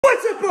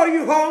What's up, all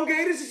you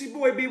HomeGaters? It's your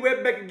boy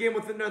B-Web back again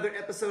with another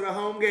episode of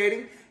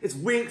HomeGating. It's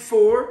week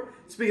 4.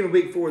 Speaking of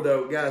week 4,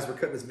 though, guys, we're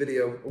cutting this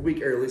video a week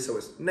early, so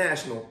it's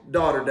National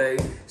Daughter Day.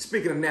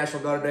 Speaking of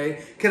National Daughter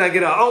Day, can I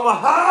get a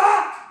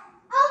Omaha?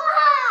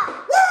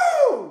 Omaha!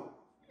 Woo!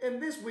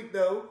 And this week,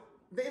 though,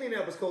 the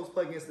Indianapolis Colts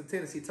play against the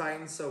Tennessee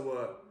Titans,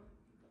 so,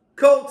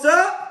 Colts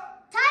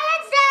up!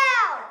 Titans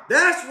down!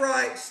 That's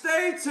right.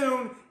 Stay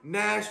tuned.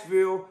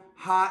 Nashville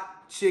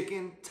hot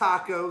chicken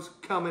tacos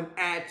coming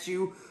at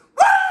you.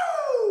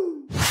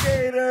 Woo!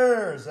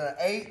 Gators, an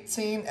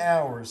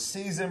 18-hour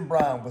seasoned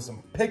brine with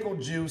some pickle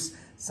juice,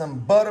 some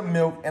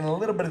buttermilk, and a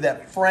little bit of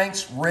that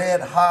Frank's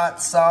Red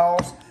Hot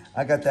sauce.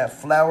 I got that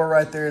flour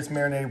right there. It's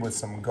marinated with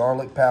some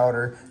garlic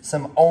powder,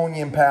 some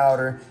onion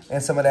powder,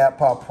 and some of that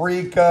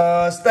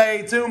paprika.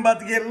 Stay tuned. About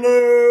to get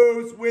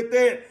loose with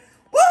it.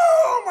 Woo!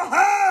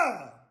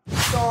 Omaha!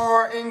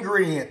 Star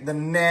ingredient, the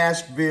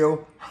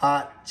Nashville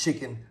hot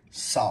chicken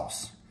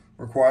sauce.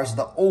 Requires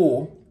the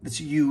oil that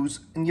you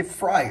use in your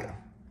fryer.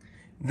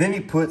 Then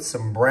you put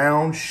some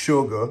brown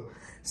sugar,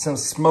 some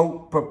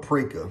smoked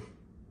paprika.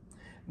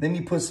 Then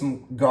you put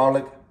some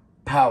garlic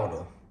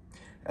powder.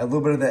 A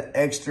little bit of that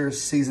extra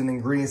seasoned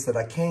ingredients that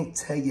I can't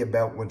tell you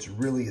about, which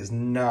really is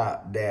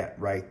not that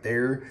right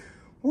there.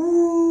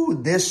 Ooh,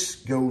 this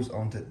goes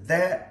onto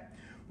that.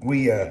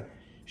 We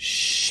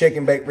shake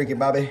and bake Ricky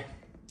Bobby.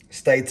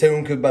 Stay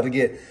tuned, because we're about to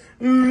get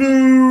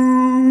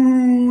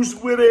loose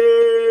with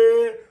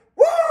it.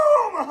 Woo!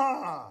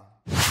 Omaha!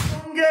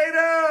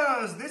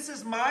 Gators, this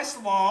is my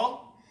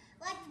slaw.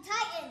 Like the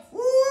Titans.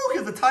 Woo!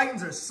 Because the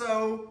Titans are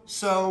so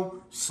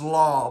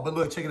slaw. But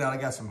look, check it out. I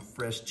got some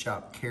fresh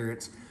chopped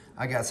carrots.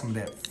 I got some of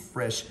that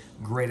fresh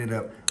grated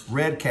up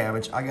red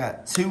cabbage. I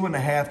got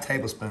 2.5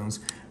 tablespoons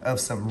of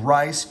some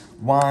rice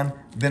wine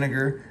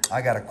vinegar.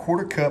 I got a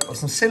 1/4 cup of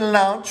some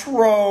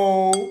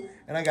cilantro.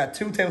 And I got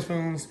 2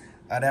 tablespoons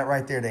of that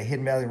right there, that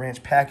Hidden Valley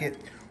Ranch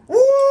packet.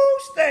 Woo!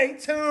 Stay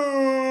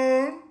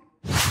tuned.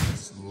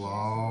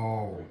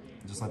 Slow.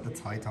 Just like the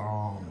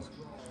Titans.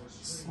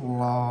 Slow.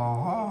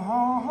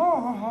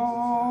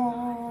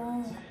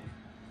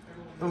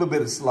 A little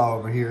bit of slaw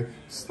over here.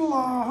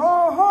 Slaw.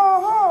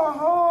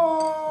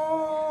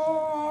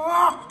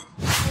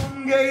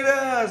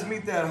 HomeGators,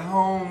 meet that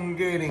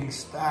HomeGating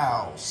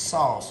style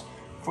sauce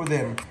for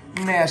them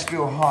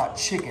Nashville hot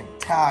chicken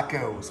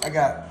tacos. I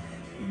got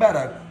about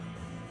a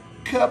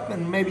cup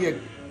and maybe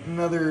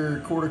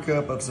another 1/4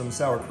 cup of some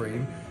sour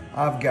cream.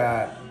 I've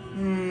got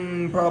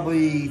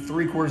probably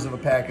 3/4 of a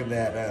pack of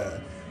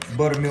that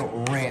buttermilk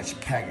ranch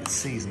packet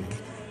seasoning.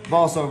 I've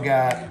also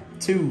got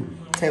 2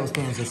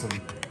 tablespoons of some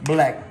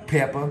black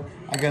pepper.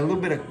 I got a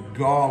little bit of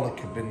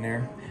garlic up in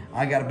there.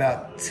 I got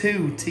about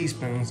 2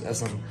 teaspoons of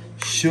some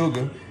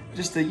sugar,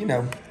 just to,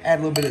 add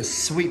a little bit of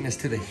sweetness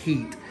to the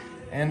heat.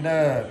 And,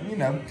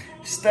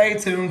 stay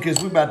tuned,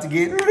 because we're about to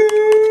get loose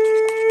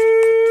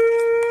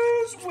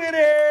with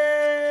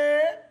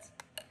it.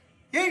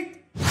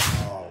 Yeet.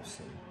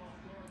 Awesome.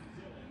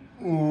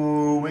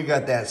 Ooh, we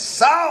got that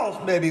sauce,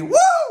 baby.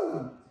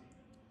 Woo!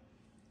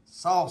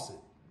 Sauce it.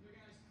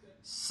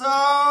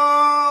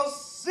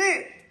 Sauce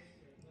it.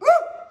 Woo!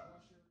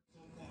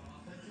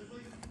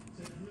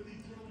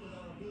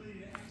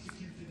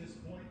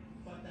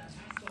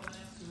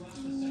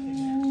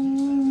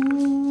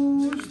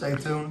 Stay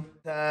tuned.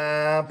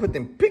 Put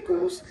them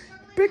pickles.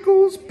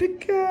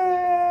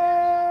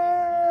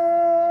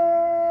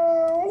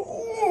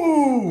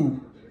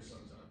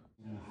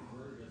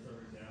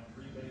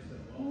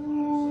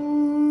 Ooh.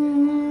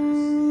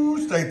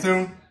 Stay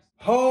tuned.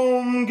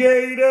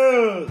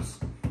 HomeGators,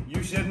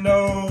 you should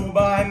know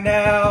by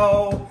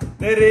now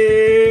that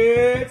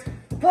it's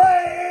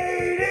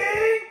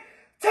plating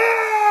time!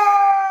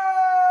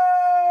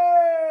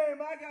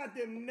 I got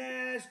them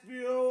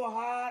Nashville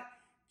hot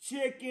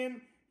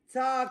chicken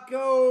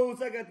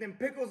tacos. I got them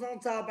pickles on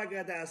top. I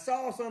got that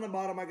sauce on the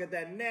bottom. I got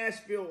that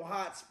Nashville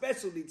hot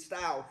specialty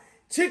style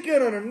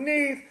chicken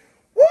underneath.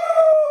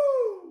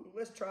 Woo!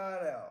 Let's try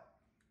it out.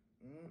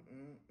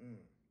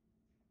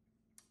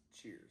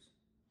 Cheers.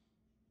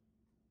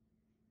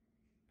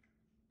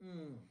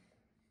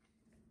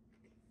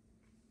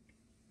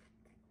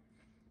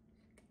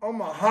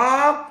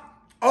 Omaha.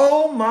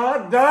 Oh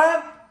my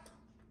God.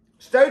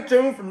 Stay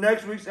tuned for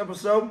next week's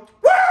episode.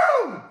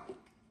 Woo!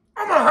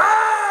 Omaha!